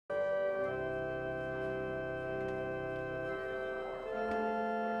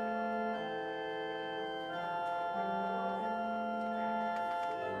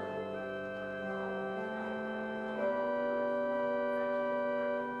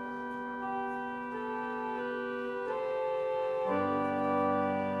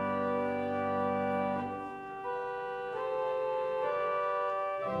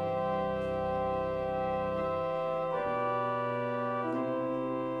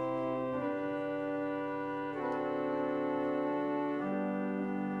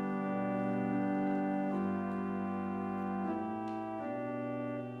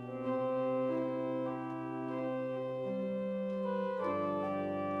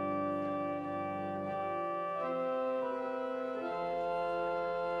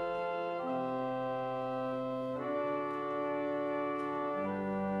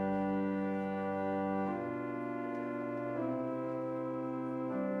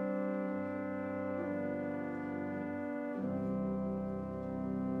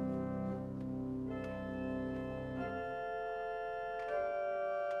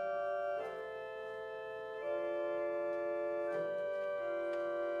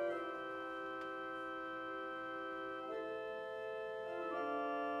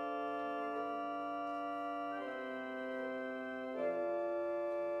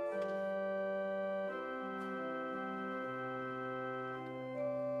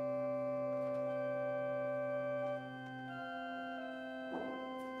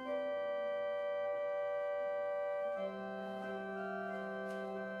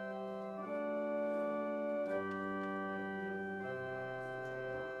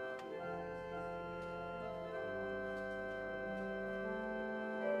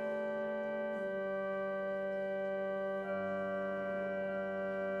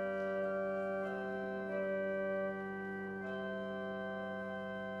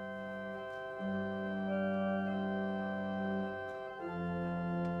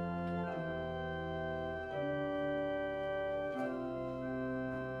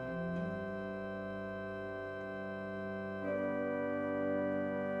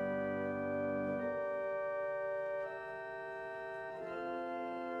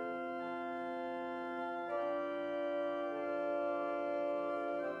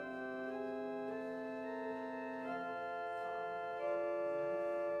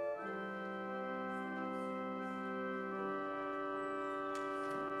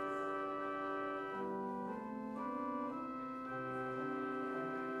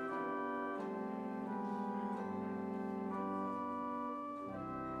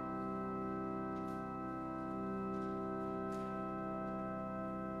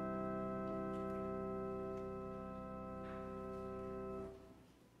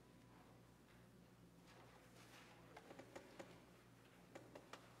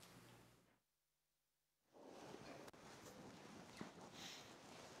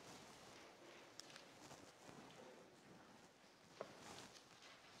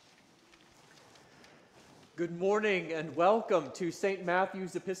Good morning and welcome to St.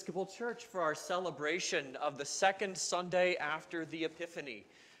 Matthew's Episcopal Church for our celebration of the second Sunday after the Epiphany.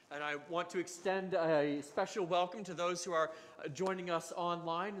 And I want to extend a special welcome to those who are joining us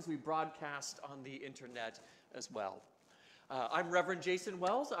online as we broadcast on the internet as well. I'm Reverend Jason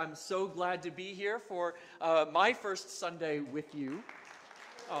Wells. I'm so glad to be here for my first Sunday with you.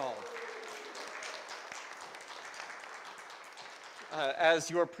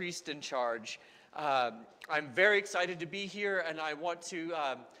 As your priest in charge. I'm very excited to be here, and I want to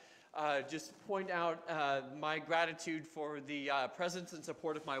just point out my gratitude for the presence and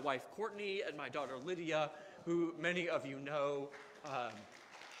support of my wife, Courtney, and my daughter, Lydia, who many of you know.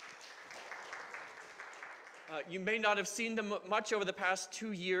 You may not have seen them much over the past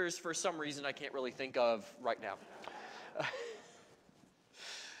 2 years for some reason I can't really think of right now.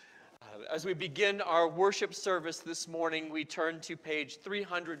 As we begin our worship service this morning, we turn to page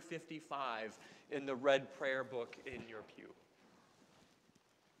 355 in the red prayer book in your pew.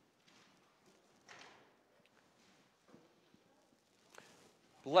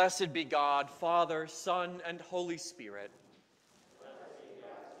 Blessed be God, Father, Son, and Holy Spirit.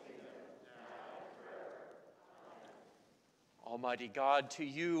 Almighty God, to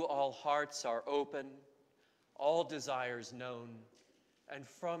you all hearts are open, all desires known, and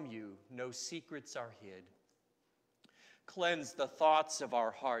from you no secrets are hid. Cleanse the thoughts of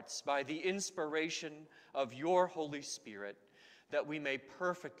our hearts by the inspiration of your Holy Spirit, that we may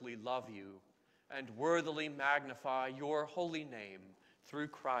perfectly love you and worthily magnify your holy name through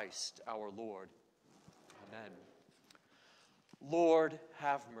Christ our Lord. Amen. Lord,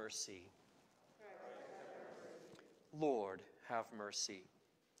 have mercy. Lord, have mercy.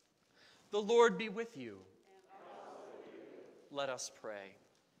 The Lord be with you. Let us pray.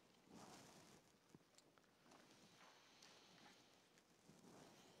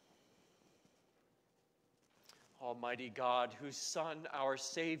 Almighty God, whose Son, our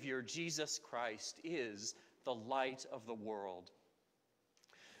Savior, Jesus Christ, is the light of the world,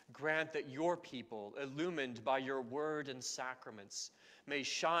 grant that your people, illumined by your word and sacraments, may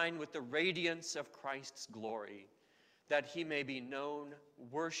shine with the radiance of Christ's glory, that he may be known,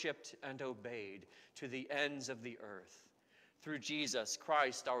 worshipped, and obeyed to the ends of the earth. Through Jesus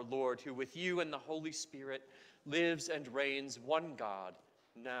Christ our Lord, who with you and the Holy Spirit lives and reigns one God,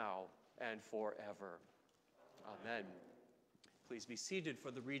 now and forever. Amen. Please be seated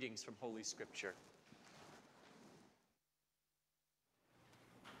for the readings from Holy Scripture.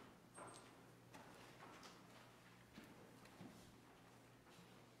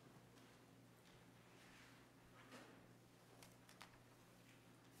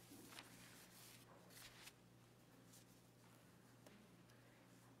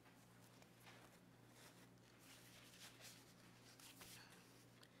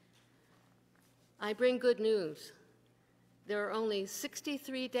 I bring good news. There are only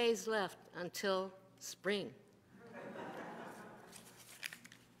 63 days left until spring.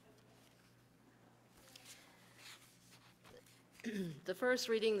 The first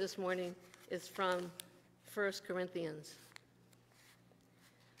reading this morning is from 1 Corinthians.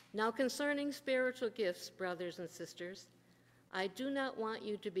 Now concerning spiritual gifts, brothers and sisters, I do not want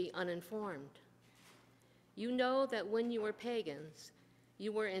you to be uninformed. You know that when you were pagans,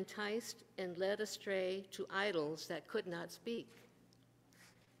 you were enticed and led astray to idols that could not speak.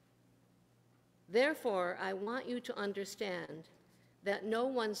 Therefore, I want you to understand that no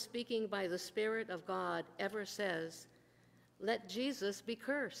one speaking by the Spirit of God ever says, "Let Jesus be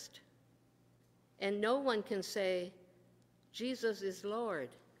cursed." And no one can say, "Jesus is Lord,"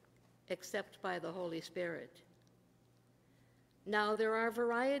 except by the Holy Spirit. Now there are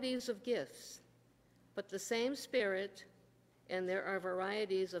varieties of gifts, but the same Spirit, and there are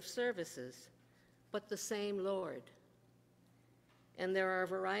varieties of services, but the same Lord. And there are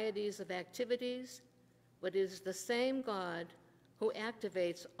varieties of activities, but it is the same God who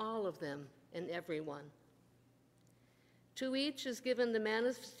activates all of them in everyone. To each is given the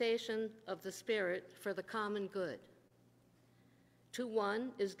manifestation of the Spirit for the common good. To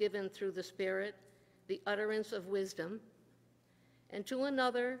one is given through the Spirit the utterance of wisdom, and to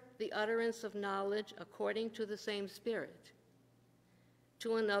another the utterance of knowledge according to the same Spirit.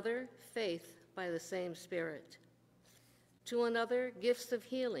 To another, faith by the same Spirit. To another, gifts of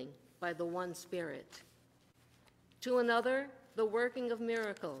healing by the one Spirit. To another, the working of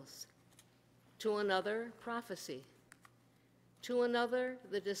miracles. To another, prophecy. To another,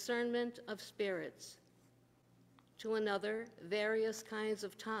 the discernment of spirits. To another, various kinds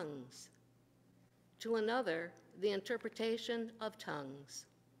of tongues. To another, the interpretation of tongues.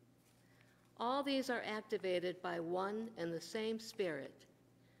 All these are activated by one and the same Spirit,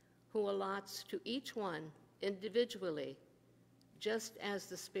 who allots to each one individually, just as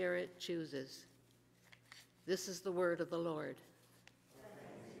the Spirit chooses. This is the word of the Lord.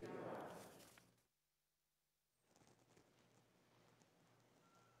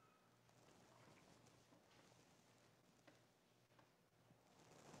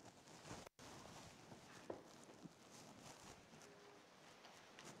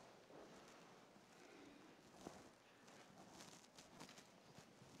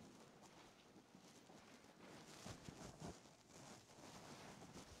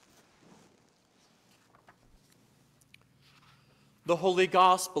 The Holy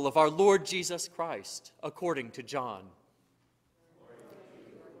Gospel of our Lord Jesus Christ, according to John.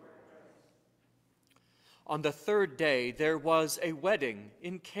 On the third day there was a wedding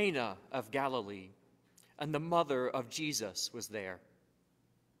in Cana of Galilee, and the mother of Jesus was there.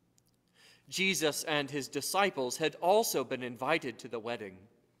 Jesus and his disciples had also been invited to the wedding.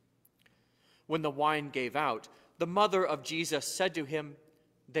 When the wine gave out, the mother of Jesus said to him,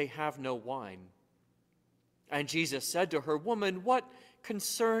 "They have no wine." And Jesus said to her, "Woman, what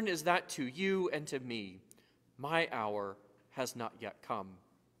concern is that to you and to me? My hour has not yet come."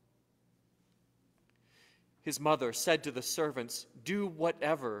 His mother said to the servants, "Do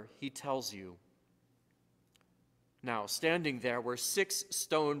whatever he tells you." Now, standing there were 6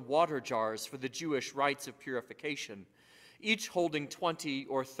 stone water jars for the Jewish rites of purification, each holding 20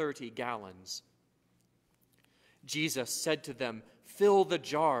 or 30 gallons. Jesus said to them, "Fill the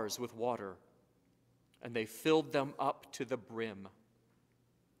jars with water." And they filled them up to the brim.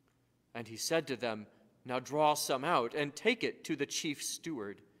 And he said to them, "Now draw some out and take it to the chief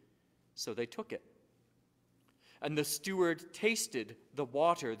steward." So they took it. And the steward tasted the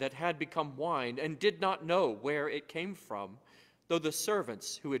water that had become wine and did not know where it came from, though the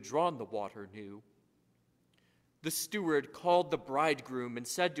servants who had drawn the water knew. The steward called the bridegroom and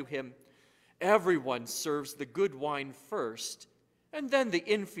said to him, "Everyone serves the good wine first, and then the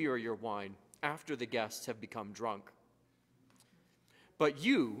inferior wine after the guests have become drunk. But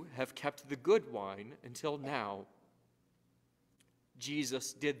you have kept the good wine until now."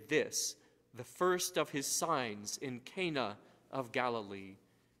 Jesus did this, the first of his signs in Cana of Galilee,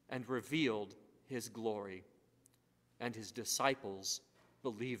 and revealed his glory. And his disciples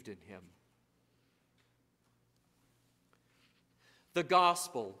believed in him. The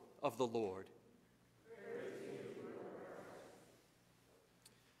Gospel of the Lord.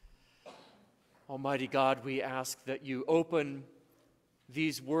 Almighty God, we ask that you open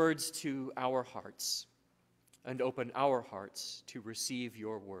these words to our hearts and open our hearts to receive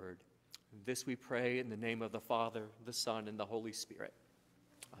your word. This we pray in the name of the Father, the Son, and the Holy Spirit.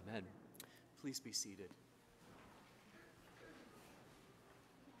 Amen. Please be seated.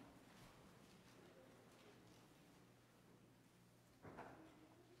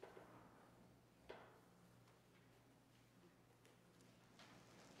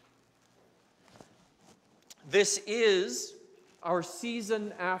 This is our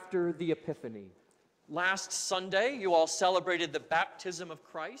season after the Epiphany. Last Sunday, you all celebrated the baptism of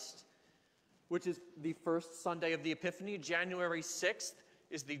Christ, which is the first Sunday of the Epiphany. January 6th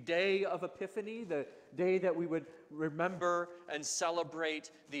is the day of Epiphany, the day that we would remember and celebrate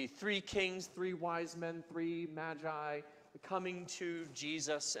the 3 kings, 3 wise men, 3 magi coming to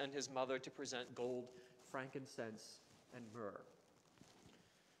Jesus and his mother to present gold, frankincense, and myrrh.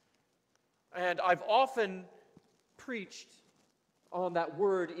 And I've often preached on that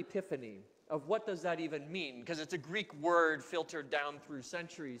word epiphany, of what does that even mean, because it's a Greek word filtered down through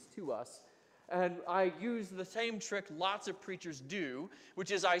centuries to us. And I use the same trick lots of preachers do,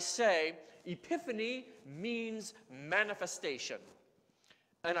 which is I say, epiphany means manifestation.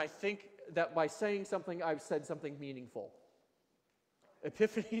 And I think that by saying something, I've said something meaningful.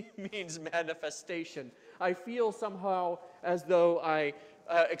 Epiphany means manifestation. I feel somehow as though I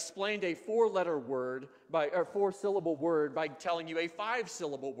explained a 4-letter word, or 4-syllable word, by telling you a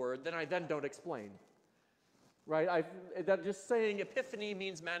 5-syllable word, then I don't explain. Right? That just saying epiphany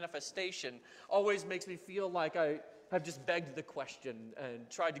means manifestation always makes me feel like I have just begged the question and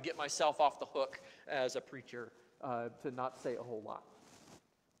tried to get myself off the hook as a preacher to not say a whole lot.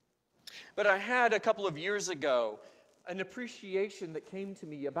 But I had a couple of years ago an appreciation that came to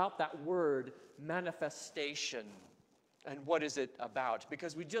me about that word manifestation. And what is it about?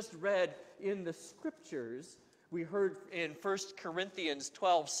 Because we just read in the scriptures, we heard in 1 Corinthians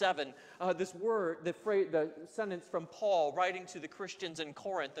 12:7, this word, the sentence from Paul writing to the Christians in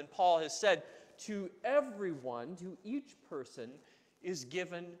Corinth. And Paul has said, to everyone, to each person, is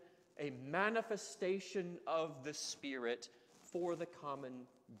given a manifestation of the Spirit for the common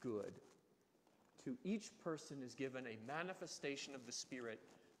good. To each person is given a manifestation of the Spirit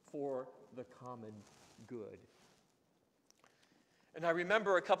for the common good. And I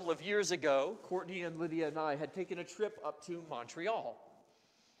remember a couple of years ago, Courtney and Lydia and I had taken a trip up to Montreal.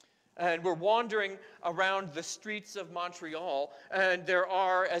 And we're wandering around the streets of Montreal, and there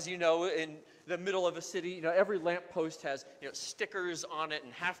are, as you know, in the middle of a city, every lamppost has, stickers on it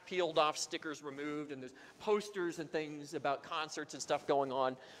and half peeled off stickers removed, and there's posters and things about concerts and stuff going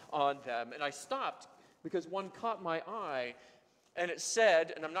on them. And I stopped because one caught my eye, and it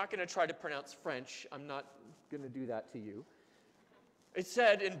said, and I'm not going to try to pronounce French, I'm not going to do that to you. It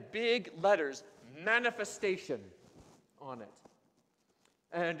said in big letters, manifestation on it.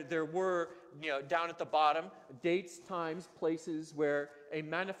 And there were, down at the bottom, dates, times, places where a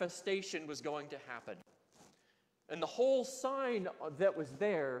manifestation was going to happen. And the whole sign that was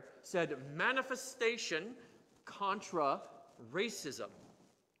there said, manifestation contra racism.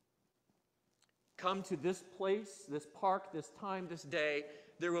 Come to this place, this park, this time, this day,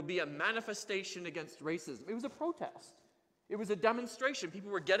 there will be a manifestation against racism. It was a protest. It was a demonstration.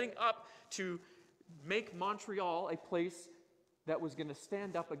 People were getting up to make Montreal a place that was going to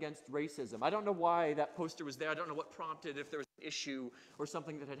stand up against racism. I don't know why that poster was there. I don't know what prompted, if there was an issue or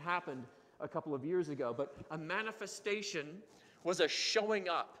something that had happened a couple of years ago. But a manifestation was a showing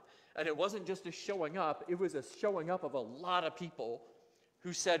up. And it wasn't just a showing up. It was a showing up of a lot of people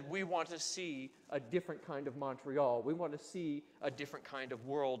who said, we want to see a different kind of Montreal. We want to see a different kind of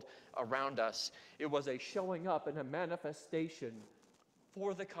world around us. It was a showing up and a manifestation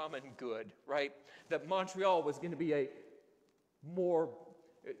for the common good, right? That Montreal was going to be it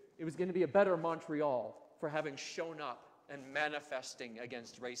was going to be a better Montreal for having shown up and manifesting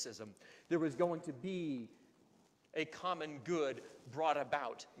against racism. There was going to be a common good brought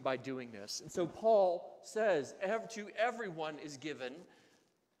about by doing this. And so Paul says, to everyone is given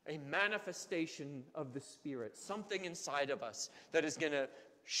a manifestation of the Spirit, something inside of us that is going to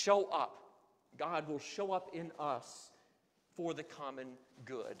show up. God will show up in us for the common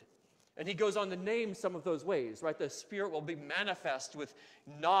good. And he goes on to name some of those ways, right? The Spirit will be manifest with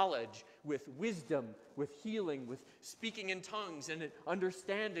knowledge, with wisdom, with healing, with speaking in tongues and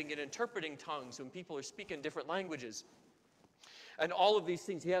understanding and interpreting tongues when people are speaking different languages. And all of these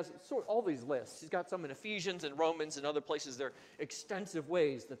things, he has all these lists. He's got some in Ephesians and Romans and other places. There are extensive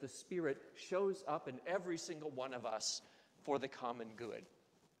ways that the Spirit shows up in every single one of us for the common good.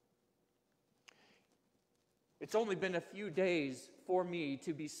 It's only been a few days for me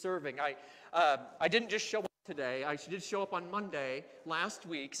to be serving. I didn't just show up today. I did show up on Monday last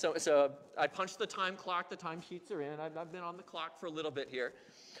week. So I punched the time clock. The time sheets are in. I've been on the clock for a little bit here.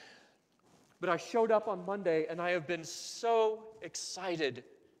 But I showed up on Monday, and I have been so excited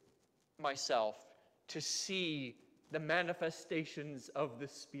myself to see the manifestations of the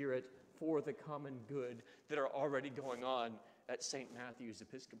Spirit for the common good that are already going on at St. Matthew's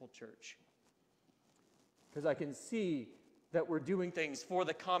Episcopal Church. Because I can see that we're doing things for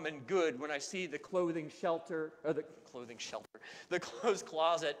the common good when I see the clothing shelter, or the clothes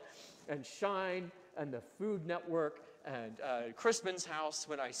closet, and Shine, and the Food Network, and Crispin's house,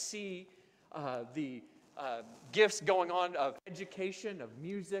 when I see the gifts going on of education, of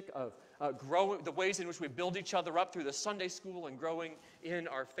music, of growing, the ways in which we build each other up through the Sunday school and growing in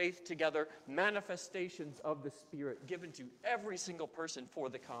our faith together, manifestations of the Spirit given to every single person for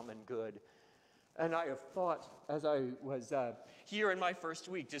the common good. And I have thought, as I was here in my first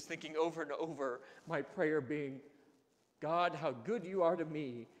week, just thinking over and over, my prayer being, God, how good you are to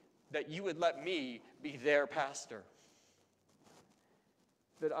me that you would let me be their pastor.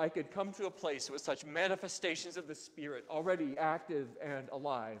 That I could come to a place with such manifestations of the Spirit already active and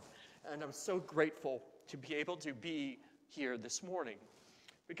alive. And I'm so grateful to be able to be here this morning.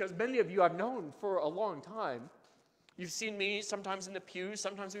 Because many of you I've known for a long time. You've seen me sometimes in the pews.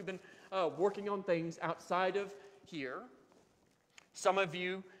 Sometimes we've been working on things outside of here. Some of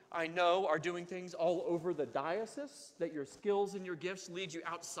you, I know, are doing things all over the diocese, that your skills and your gifts lead you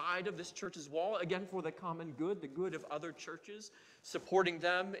outside of this church's wall, again, for the common good, the good of other churches, supporting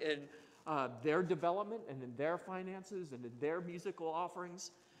them in their development and in their finances and in their musical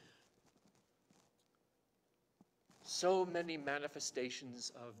offerings. So many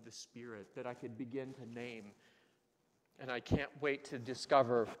manifestations of the Spirit that I could begin to name. And I can't wait to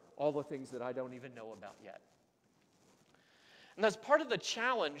discover all the things that I don't even know about yet. And that's part of the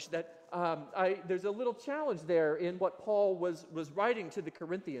challenge that there's a little challenge there in what Paul was writing to the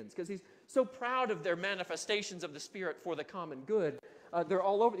Corinthians, because he's so proud of their manifestations of the Spirit for the common good. They're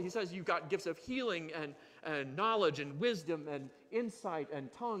all over. He says you've got gifts of healing and knowledge and wisdom and insight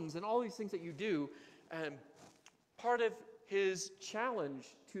and tongues and all these things that you do. And part of his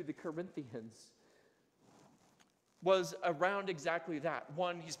challenge to the Corinthians was around exactly that.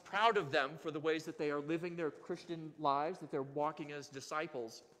 One, he's proud of them for the ways that they are living their Christian lives, that they're walking as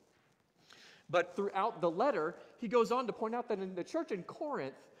disciples. But throughout the letter, he goes on to point out that in the church in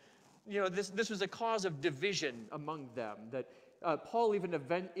Corinth, this was a cause of division among them, that Paul even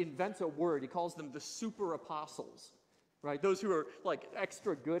invents a word. He calls them the super apostles, right? Those who are like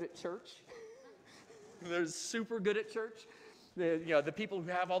extra good at church. They're super good at church. The people who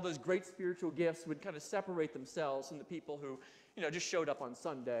have all those great spiritual gifts would kind of separate themselves from the people who, just showed up on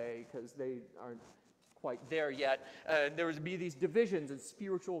Sunday because they aren't quite there yet. There would be these divisions and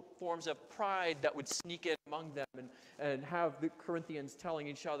spiritual forms of pride that would sneak in among them and have the Corinthians telling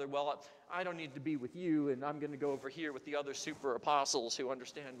each other, well, I don't need to be with you, and I'm going to go over here with the other super apostles who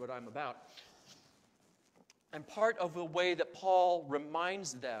understand what I'm about. And part of the way that Paul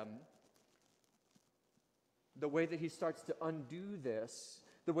reminds them, the way that he starts to undo this,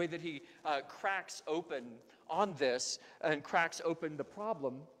 the way that he cracks open on this and cracks open the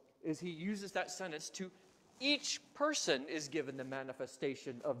problem, is he uses that sentence to each person is given the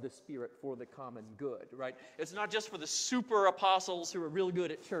manifestation of the Spirit for the common good, right? It's not just for the super apostles who are real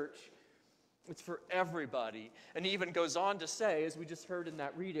good at church. It's for everybody. And he even goes on to say, as we just heard in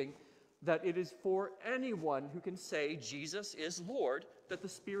that reading, that it is for anyone who can say Jesus is Lord that the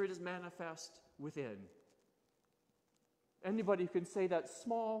Spirit is manifest within. Anybody who can say that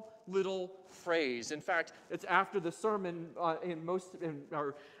small little phrase. In fact, it's after the sermon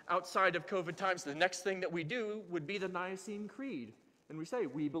or outside of COVID times, the next thing that we do would be the Nicene Creed. And we say,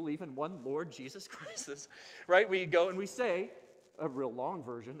 we believe in one Lord Jesus Christ. Right? We go and we say a real long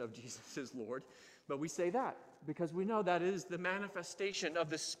version of Jesus is Lord, but we say that because we know that is the manifestation of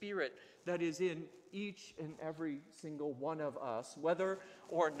the Spirit that is in each and every single one of us, whether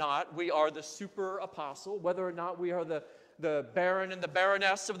or not we are the super apostle, whether or not we are the baron and the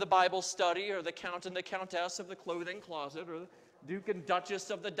baroness of the Bible study, or the count and the countess of the clothing closet, or the duke and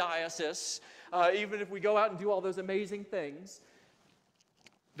duchess of the diocese. Even if we go out and do all those amazing things,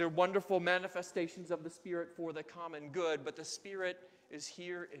 they're wonderful manifestations of the Spirit for the common good, but the Spirit is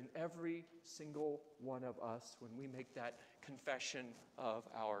here in every single one of us when we make that confession of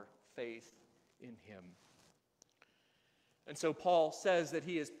our faith in Him. And so Paul says that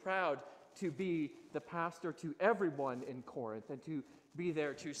he is proud to be the pastor to everyone in Corinth and to be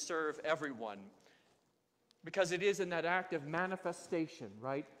there to serve everyone. Because it is in that act of manifestation,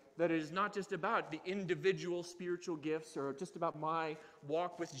 right, that it is not just about the individual spiritual gifts or just about my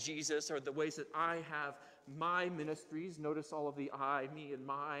walk with Jesus or the ways that I have my ministries. Notice all of the I, me, and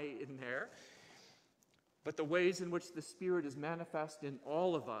my in there. But the ways in which the Spirit is manifest in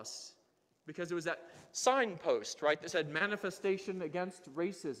all of us. Because it was that signpost, right, that said manifestation against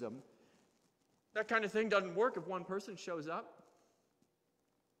racism. That kind of thing doesn't work if one person shows up.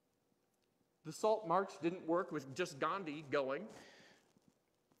 The Salt March didn't work with just Gandhi going.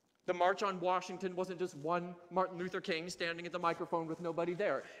 The March on Washington wasn't just one Martin Luther King standing at the microphone with nobody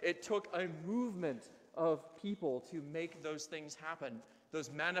there. It took a movement of people to make those things happen,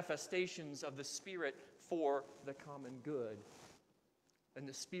 those manifestations of the Spirit for the common good. And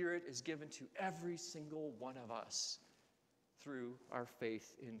the Spirit is given to every single one of us through our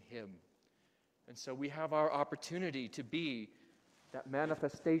faith in Him. And so we have our opportunity to be that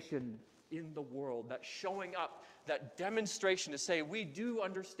manifestation in the world, that showing up, that demonstration to say we do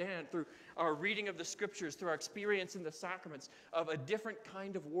understand through our reading of the Scriptures, through our experience in the sacraments, of a different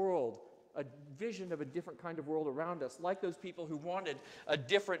kind of world, a vision of a different kind of world around us, like those people who wanted a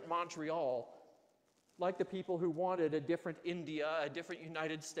different Montreal, like the people who wanted a different India, a different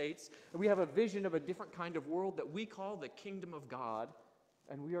United States. And we have a vision of a different kind of world that we call the kingdom of God,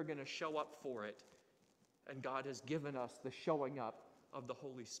 and we are going to show up for it. And God has given us the showing up of the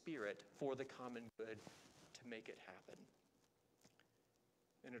Holy Spirit for the common good to make it happen.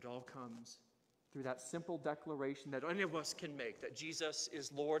 And it all comes through that simple declaration that any of us can make, that Jesus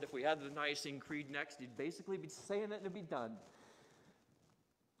is Lord. If we had the Nicene Creed next, he'd basically be saying it and it'd be done.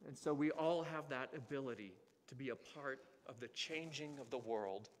 And so we all have that ability to be a part of the changing of the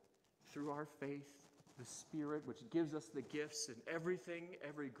world through our faith, the Spirit, which gives us the gifts and everything,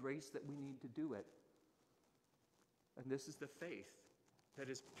 every grace that we need to do it. And this is the faith that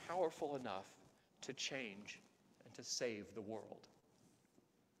is powerful enough to change and to save the world.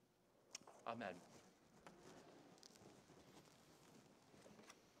 Amen.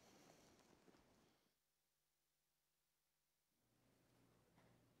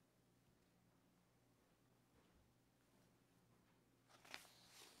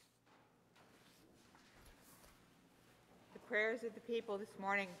 The prayers of the people this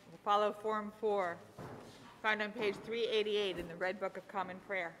morning will follow Form 4, found on page 388 in the Red Book of Common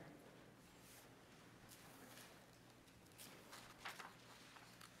Prayer.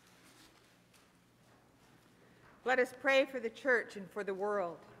 Let us pray for the church and for the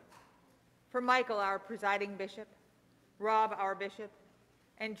world. For Michael, our presiding bishop, Rob, our bishop,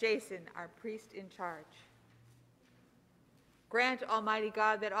 and Jason, our priest in charge. Grant, Almighty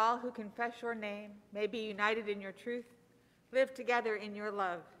God, that all who confess your name may be united in your truth, live together in your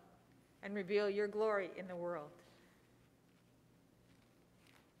love, and reveal your glory in the world.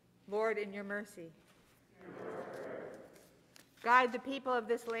 Lord, in your mercy, guide the people of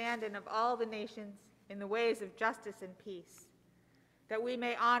this land and of all the nations in the ways of justice and peace, that we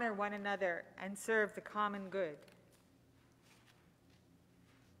may honor one another and serve the common good.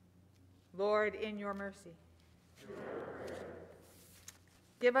 Lord, in your mercy,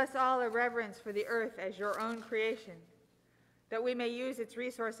 give us all a reverence for the earth as your own creation, that we may use its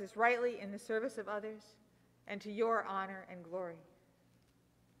resources rightly in the service of others and to your honor and glory.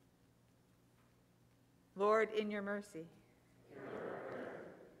 Lord, in your mercy,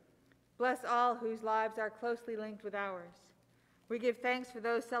 bless all whose lives are closely linked with ours. We give thanks for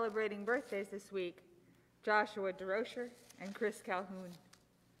those celebrating birthdays this week, Joshua Desrochers and Chris Calhoun.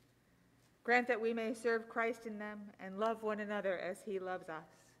 Grant that we may serve Christ in them and love one another as he loves us.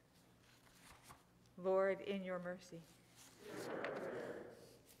 Lord, in your mercy.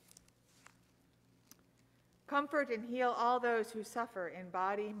 Comfort and heal all those who suffer in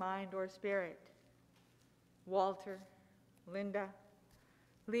body, mind, or spirit. Walter, Linda,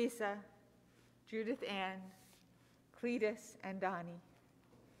 Lisa, Judith Ann, Cletus, and Donnie.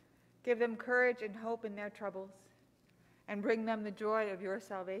 Give them courage and hope in their troubles, and bring them the joy of your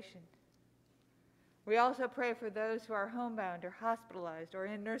salvation. We also pray for those who are homebound or hospitalized or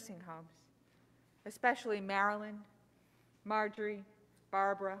in nursing homes, especially Marilyn, Marjorie,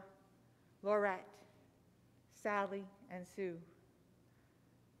 Barbara, Laurette, Sally, and Sue.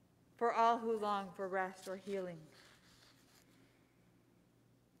 For all who long for rest or healing.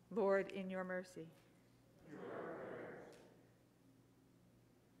 Lord, in your mercy.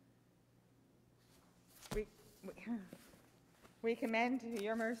 We commend to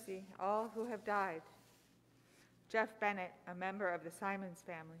your mercy all who have died. Jeff Bennett, a member of the Simons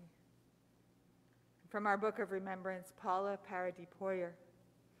family. From our book of remembrance, Paula Paradis Poyer,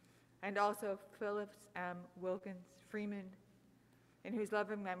 and also Phillips M. Wilkins Freeman, in whose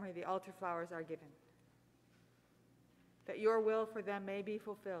loving memory the altar flowers are given. That your will for them may be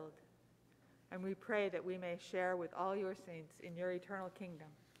fulfilled, and we pray that we may share with all your saints in your eternal kingdom.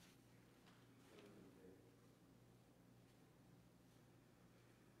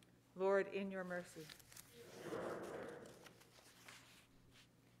 Lord, in your mercy.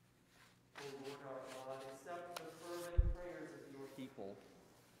 O Lord our God, accept the fervent prayers of your people.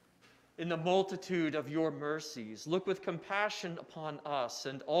 In the multitude of your mercies, look with compassion upon us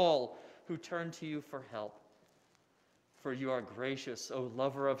and all who turn to you for help. For you are gracious, O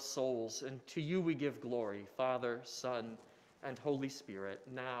lover of souls, and to you we give glory, Father, Son, and Holy Spirit,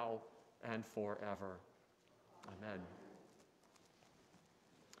 now and forever. Amen.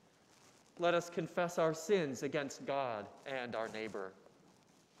 Let us confess our sins against God and our neighbor.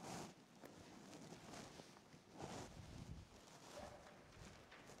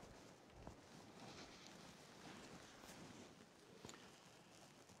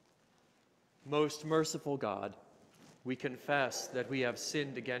 Most merciful God, we confess that we have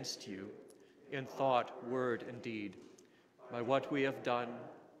sinned against you in thought, word, and deed, by what we have done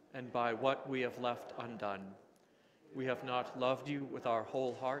and by what we have left undone. We have not loved you with our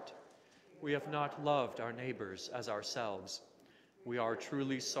whole heart. We have not loved our neighbors as ourselves. We are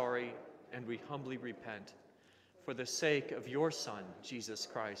truly sorry, and we humbly repent. For the sake of your Son, Jesus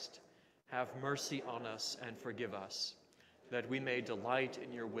Christ, have mercy on us and forgive us, that we may delight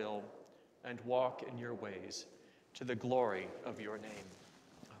in your will and walk in your ways, to the glory of your name.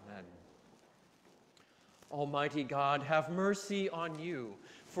 Amen. Almighty God, have mercy on you,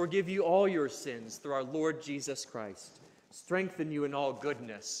 forgive you all your sins through our Lord Jesus Christ, strengthen you in all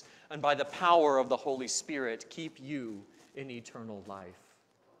goodness, and by the power of the Holy Spirit, keep you in eternal life.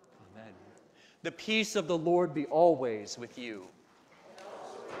 Amen. The peace of the Lord be always with you.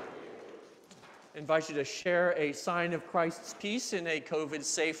 I invite you to share a sign of Christ's peace in a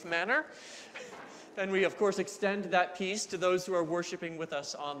COVID-safe manner. And we, of course, extend that peace to those who are worshiping with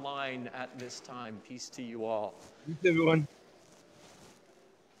us online at this time. Peace to you all. Peace, everyone.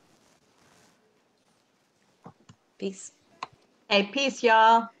 Peace. Hey, peace,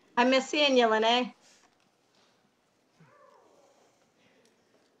 y'all. I miss seeing you, Lene.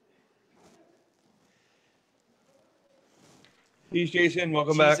 Peace, Jason.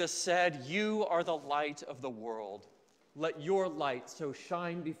 Welcome back. Jesus said, "You are the light of the world. Let your light so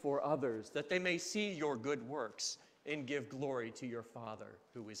shine before others that they may see your good works and give glory to your Father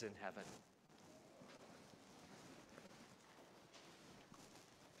who is in heaven."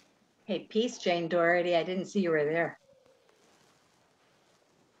 Hey, peace, Jane Doherty. I didn't see you were there.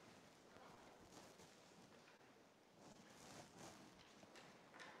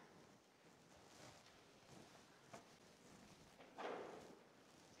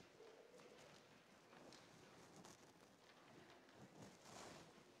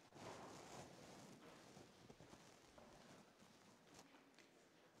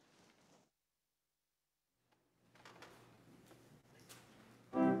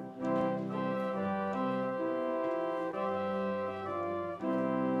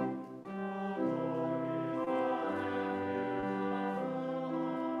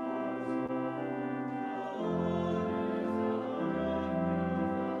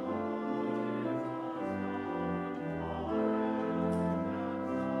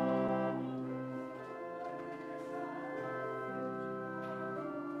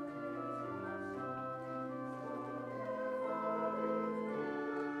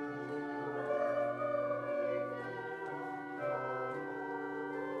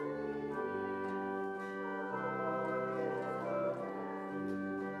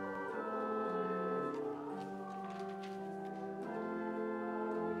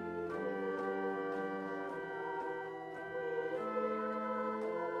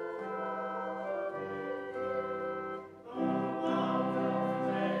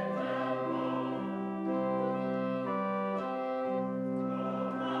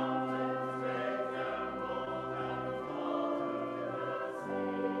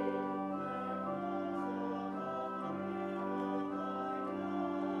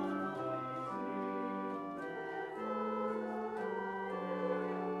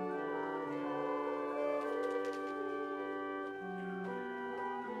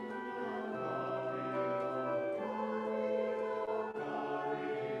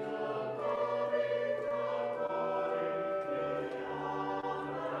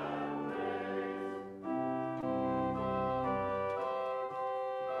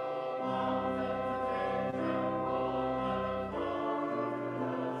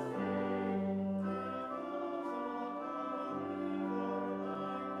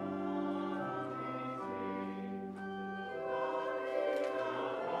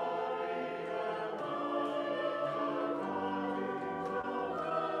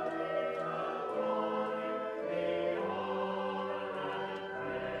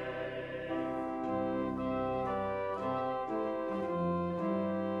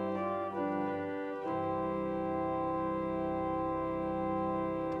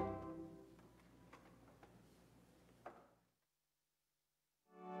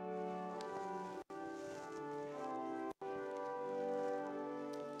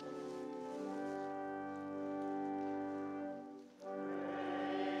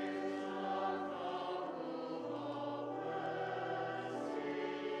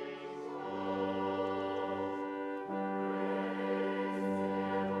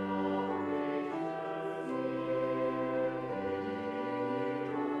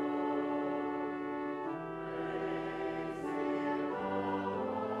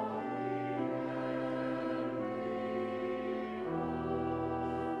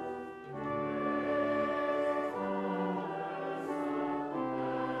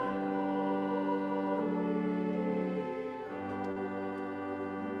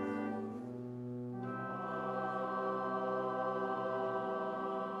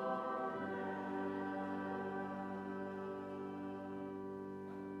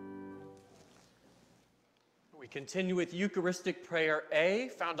 We continue with Eucharistic Prayer A,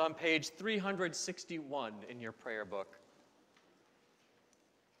 found on page 361 in your prayer book.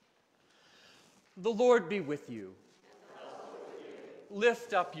 The Lord be with you.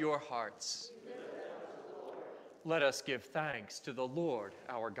 Lift up your hearts. Let us give thanks to the Lord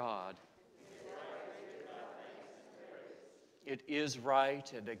our God. It is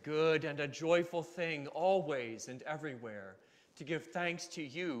right and a good and a joyful thing always and everywhere to give thanks to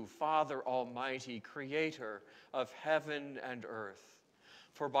you, Father Almighty, Creator of heaven and earth.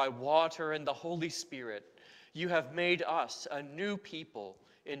 For by water and the Holy Spirit you have made us a new people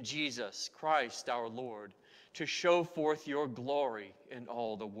in Jesus Christ our Lord, to show forth your glory in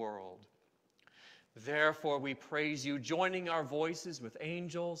all the world. Therefore we praise you, joining our voices with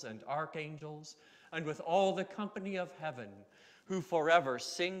angels and archangels, and with all the company of heaven, who forever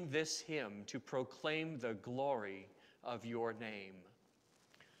sing this hymn to proclaim the glory of your name.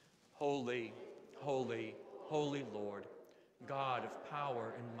 Holy, holy, holy Lord, God of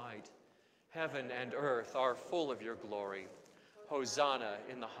power and might, heaven and earth are full of your glory. Hosanna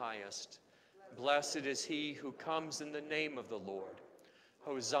in the highest. Blessed is he who comes in the name of the Lord.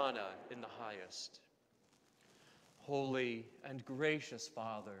 Hosanna in the highest. Holy and gracious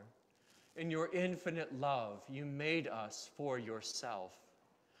Father, In your infinite love, you made us for yourself.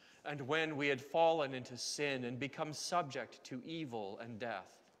 And when we had fallen into sin and become subject to evil and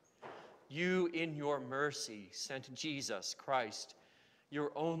death, you, in your mercy, sent Jesus Christ,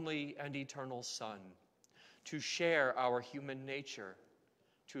 your only and eternal Son, to share our human nature,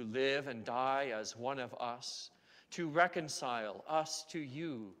 to live and die as one of us, to reconcile us to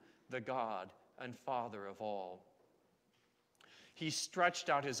you, the God and Father of all. He stretched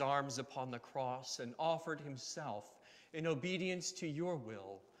out his arms upon the cross and offered himself in obedience to your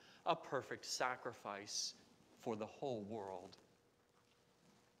will, a perfect sacrifice for the whole world.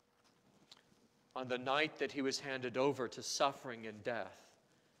 On the night that he was handed over to suffering and death,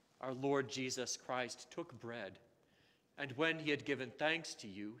 our Lord Jesus Christ took bread, and when he had given thanks to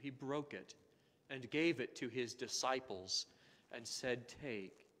you, he broke it and gave it to his disciples and said,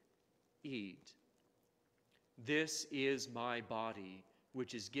 "Take, eat. This is my body,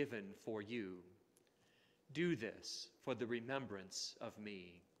 which is given for you. Do this for the remembrance of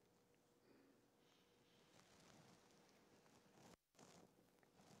me."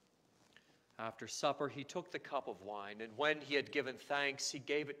 After supper, he took the cup of wine, and when he had given thanks, he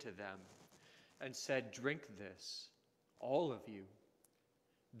gave it to them and said, "Drink this, all of you.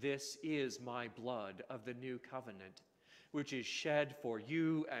 This is my blood of the new covenant, which is shed for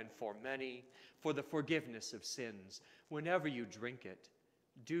you and for many for the forgiveness of sins. Whenever you drink it,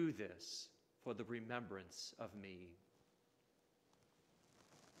 do this for the remembrance of me."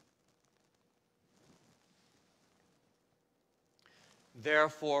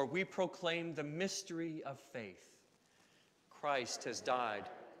 Therefore, we proclaim the mystery of faith. Christ has died.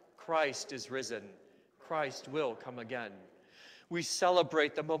 Christ is risen. Christ will come again. We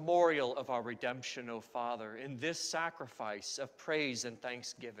celebrate the memorial of our redemption, O Father, in this sacrifice of praise and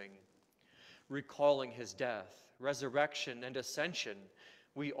thanksgiving. Recalling his death, resurrection, and ascension,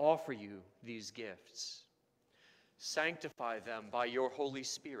 we offer you these gifts. Sanctify them by your Holy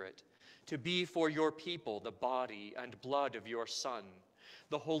Spirit, to be for your people the body and blood of your Son,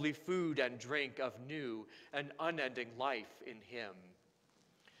 the holy food and drink of new and unending life in him.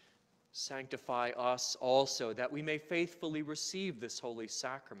 Sanctify us also, that we may faithfully receive this holy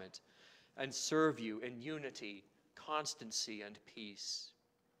sacrament and serve you in unity, constancy, and peace.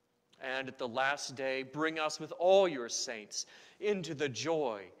 And at the last day, bring us with all your saints into the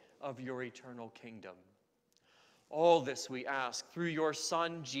joy of your eternal kingdom. All this we ask through your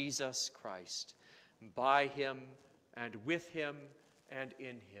Son, Jesus Christ, by him and with him and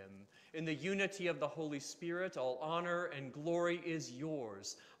in him. In the unity of the Holy Spirit, all honor and glory is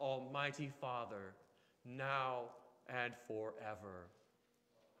yours, Almighty Father, now and forever.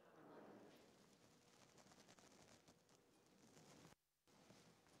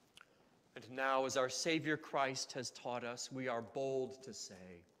 And now, as our Savior Christ has taught us, we are bold to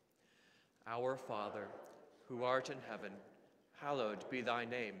say, "Our Father, who art in heaven, hallowed be thy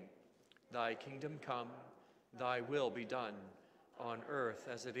name. Thy kingdom come, thy will be done, on earth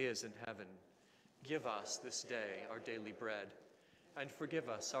as it is in heaven. Give us this day our daily bread, and forgive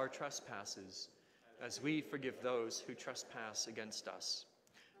us our trespasses, as we forgive those who trespass against us.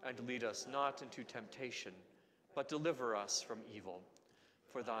 And lead us not into temptation, but deliver us from evil.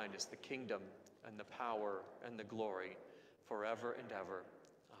 For thine is the kingdom, and the power, and the glory, forever and ever.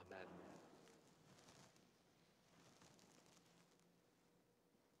 Amen."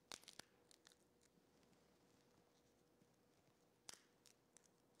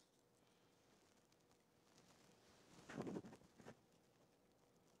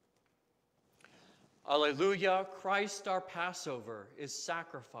 Alleluia, Christ our Passover is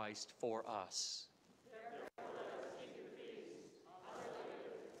sacrificed for us.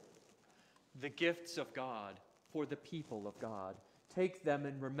 The gifts of God for the people of God. Take them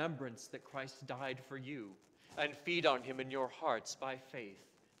in remembrance that Christ died for you, and feed on him in your hearts by faith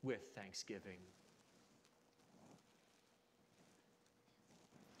with thanksgiving.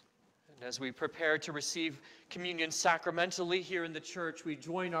 And as we prepare to receive communion sacramentally here in the church, we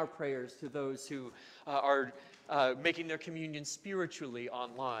join our prayers to those who are making their communion spiritually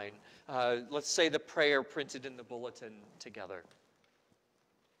online. Let's say the prayer printed in the bulletin together.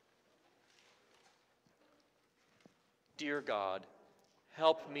 Dear God,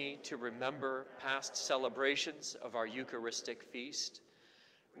 help me to remember past celebrations of our Eucharistic feast.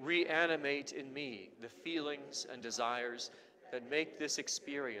 Reanimate in me the feelings and desires that make this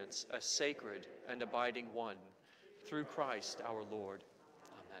experience a sacred and abiding one. Through Christ our Lord.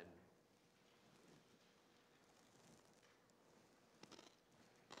 Amen.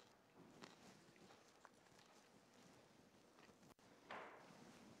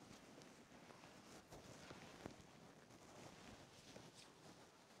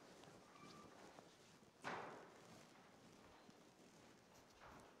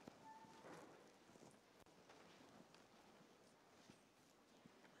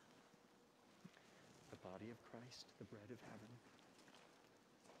 body of Christ, the bread of heaven.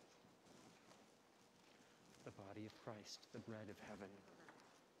 The body of Christ, the bread of heaven.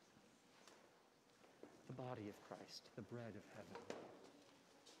 The body of Christ, the bread of heaven.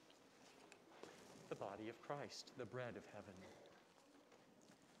 The body of Christ, the bread of heaven.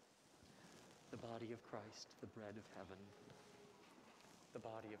 The body of Christ, the bread of heaven. The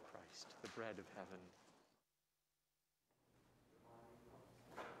body of Christ, the bread of heaven.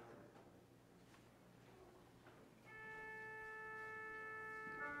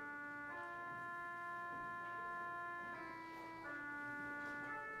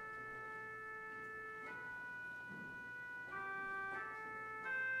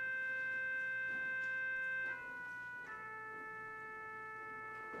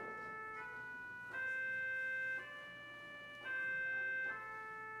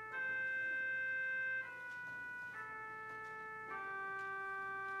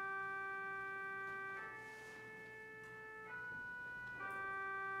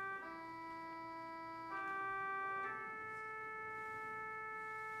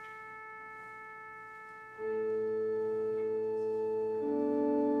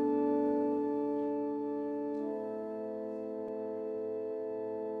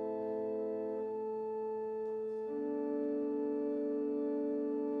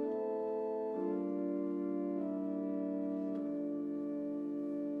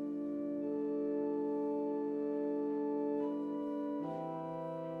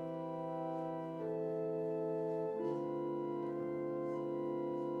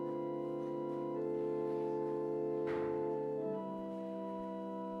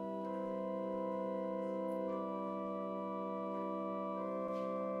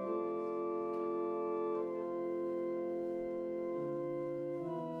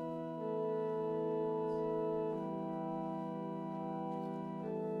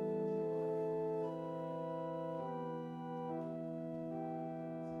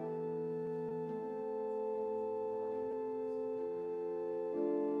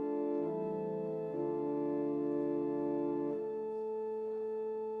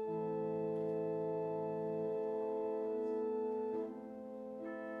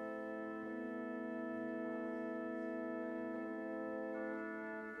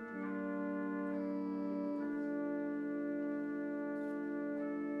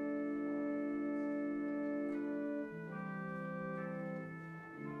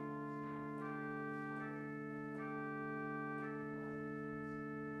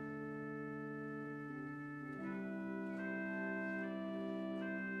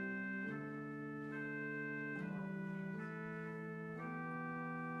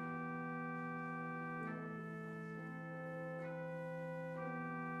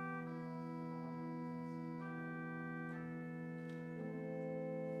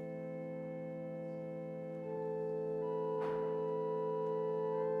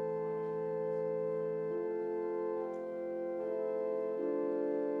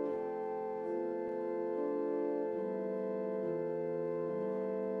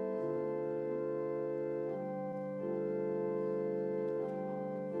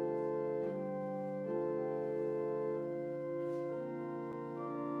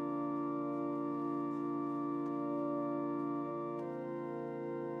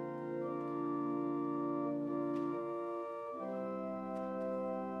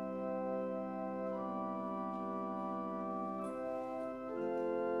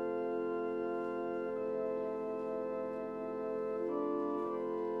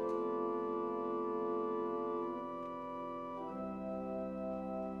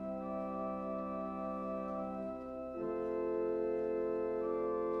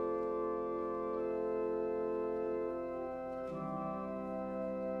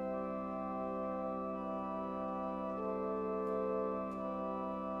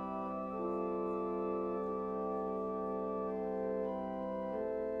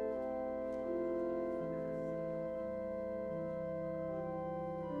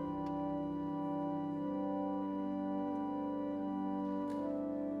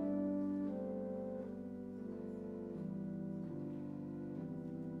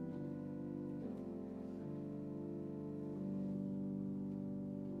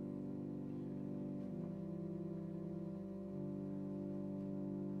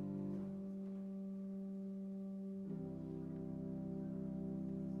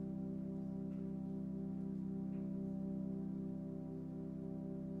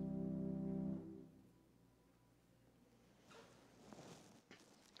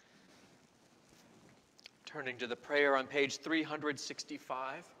 Turning to the prayer on page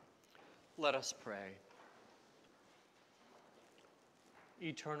 365, let us pray.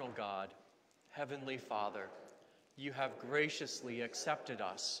 Eternal God, Heavenly Father, you have graciously accepted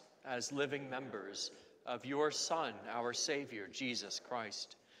us as living members of your Son, our Savior, Jesus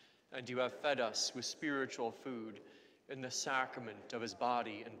Christ, and you have fed us with spiritual food in the sacrament of his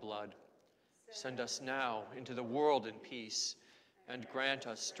body and blood. Send us now into the world in peace, and grant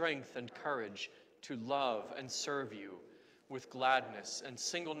us strength and courage to love and serve you with gladness and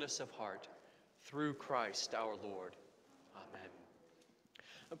singleness of heart, through Christ our Lord. Amen.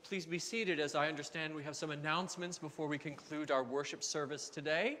 Please be seated, as I understand we have some announcements before we conclude our worship service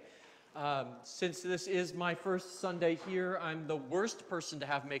today. Since this is my first Sunday here, I'm the worst person to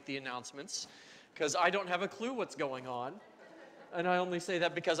have make the announcements, because I don't have a clue what's going on. And I only say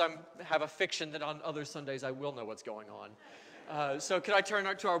that because I have a fiction that on other Sundays I will know what's going on. So could I turn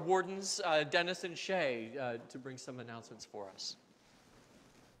to our wardens, Dennis and Shay, to bring some announcements for us.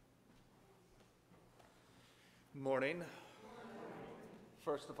 Morning.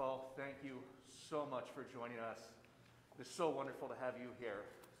 First of all, thank you so much for joining us. It's so wonderful to have you here,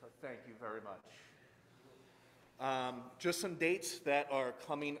 so thank you very much. Just some dates that are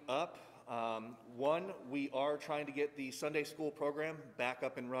coming up. One, we are trying to get the Sunday school program back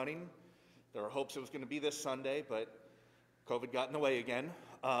up and running. There were hopes it was going to be this Sunday, but COVID got in the way again.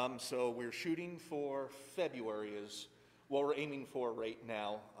 So we're shooting for February is what we're aiming for right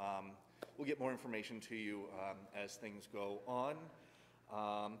now. We'll get more information to you as things go on.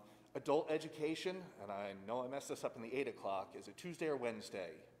 Adult education, and I know I messed this up in the 8 o'clock. Is it Tuesday or Wednesday?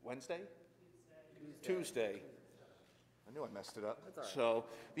 Wednesday? Tuesday. I knew I messed it up. That's all right. So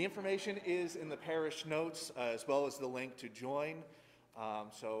the information is in the parish notes as well as the link to join.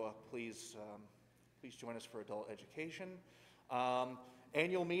 Please join us for adult education.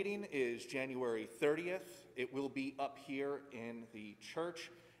 Annual meeting is January 30th. It will be up here in the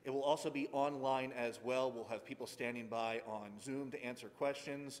church. It will also be online as well. We'll have people standing by on Zoom to answer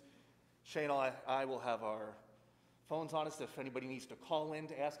questions. Shane and I will have our phones on us if anybody needs to call in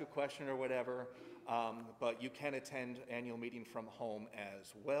to ask a question or whatever. But you can attend annual meeting from home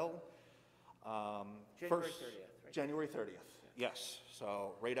as well. January 30th, right? January 30th, yes.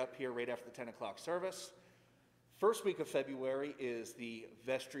 So right up here, right after the 10 o'clock service. First week of February is the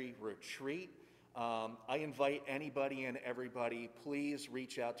vestry retreat. I invite anybody and everybody, please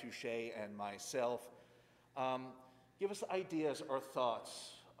reach out to Shay and myself. Give us ideas or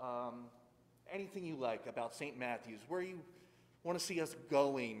thoughts, anything you like about St. Matthew's, where you want to see us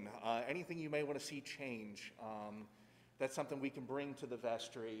going, anything you may want to see change. That's something we can bring to the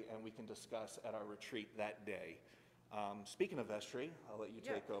vestry and we can discuss at our retreat that day. Speaking of vestry, I'll let you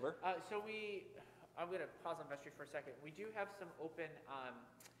take over. I'm going to pause on vestry for a second. We do have some open,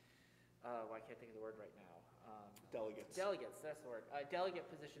 I can't think of the word right now. Delegates. Delegates, that's the word. Delegate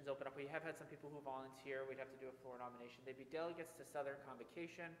positions open up. We have had some people who volunteer. We'd have to do a floor nomination. They'd be delegates to Southern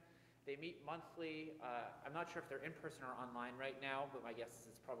Convocation. They meet monthly. I'm not sure if they're in person or online right now, but my guess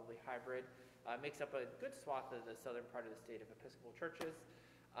is it's probably hybrid. Makes up a good swath of the southern part of the state of Episcopal churches.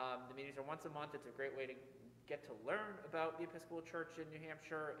 The meetings are once a month. It's a great way to get to learn about the Episcopal Church in New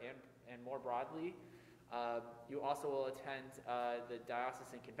Hampshire and more broadly. You also will attend the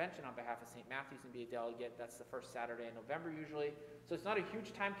Diocesan Convention on behalf of St. Matthew's and be a delegate. That's the first Saturday in November usually. So it's not a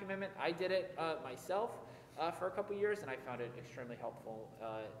huge time commitment. I did it myself for a couple years, and I found it extremely helpful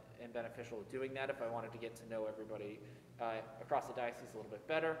and beneficial doing that if I wanted to get to know everybody across the diocese a little bit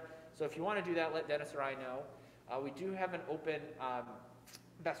better. So if you want to do that, let Dennis or I know. We do have an open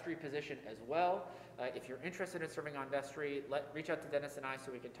vestry position as well. If you're interested in serving on vestry, reach out to Dennis and I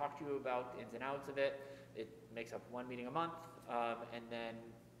so we can talk to you about the ins and outs of it. It makes up one meeting a month, and then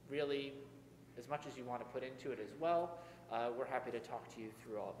really as much as you want to put into it as well, we're happy to talk to you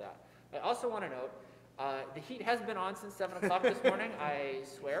through all of that. I also want to note, the heat has been on since 7 o'clock this morning. I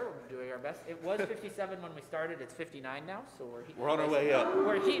swear we're doing our best. It was 57 when we started. It's 59 now, so we're on our way up.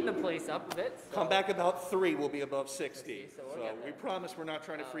 We're heating the place up a bit. So. Come back about 3, we'll be above 60. So we promise we're not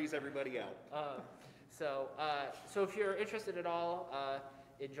trying to freeze everybody out. So if you're interested at all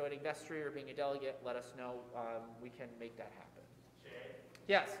in joining vestry or being a delegate, let us know. We can make that happen. Jay?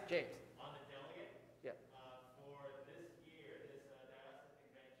 Yes, James. On the delegate? Yeah. For this year, this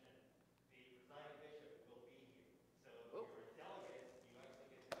diocesan convention, the presiding bishop will be here. So if you're a delegate, you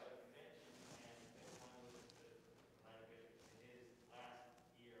actually get to go to convention and spend time with the presiding bishop in his last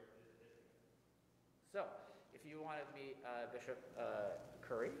year of his episcopate. So if you want to meet Bishop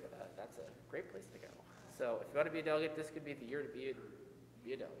Curry, that's a great place to go. So if you want to be a delegate, this could be the year to be a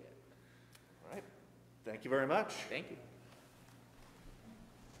delegate. All right. Thank you very much. Thank you.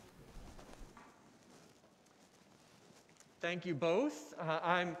 Thank you both.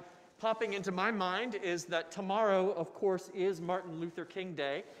 I'm popping into my mind is that tomorrow, of course, is Martin Luther King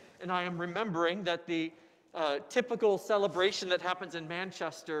Day. And I am remembering that the typical celebration that happens in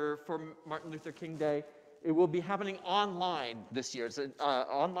Manchester for Martin Luther King Day, it will be happening online this year. It's an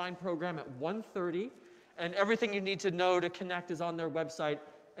online program at 1:30, and everything you need to know to connect is on their website,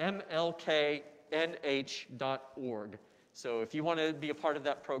 mlknh.org. So if you want to be a part of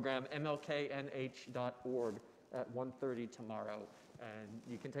that program, mlknh.org at 1:30 tomorrow, and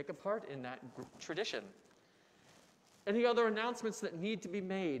you can take a part in that tradition. Any other announcements that need to be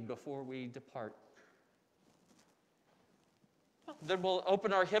made before we depart? Then we'll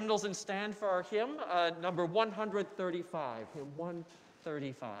open our hymnals and stand for our hymn, number 135, hymn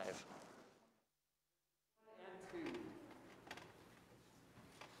 135.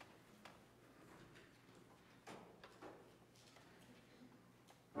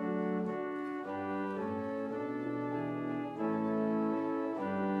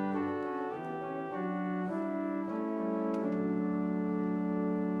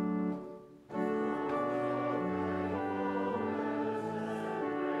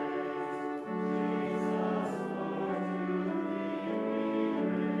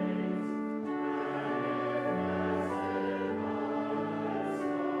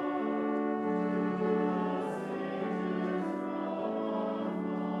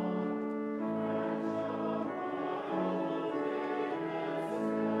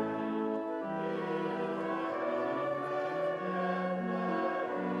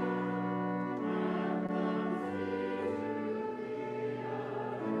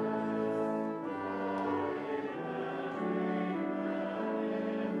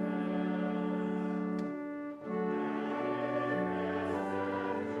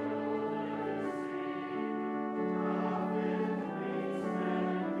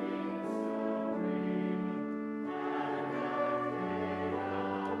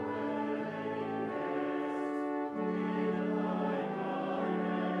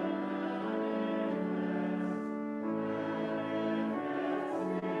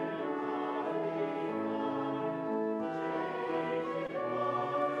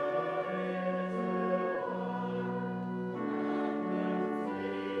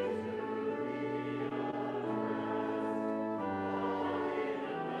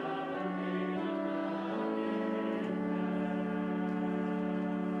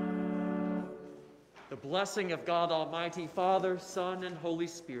 The blessing of God Almighty, Father, Son, and Holy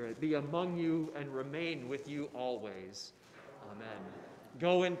Spirit be among you and remain with you always. Amen.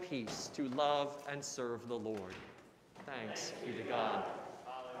 Go in peace to love and serve the Lord. Thanks be to God.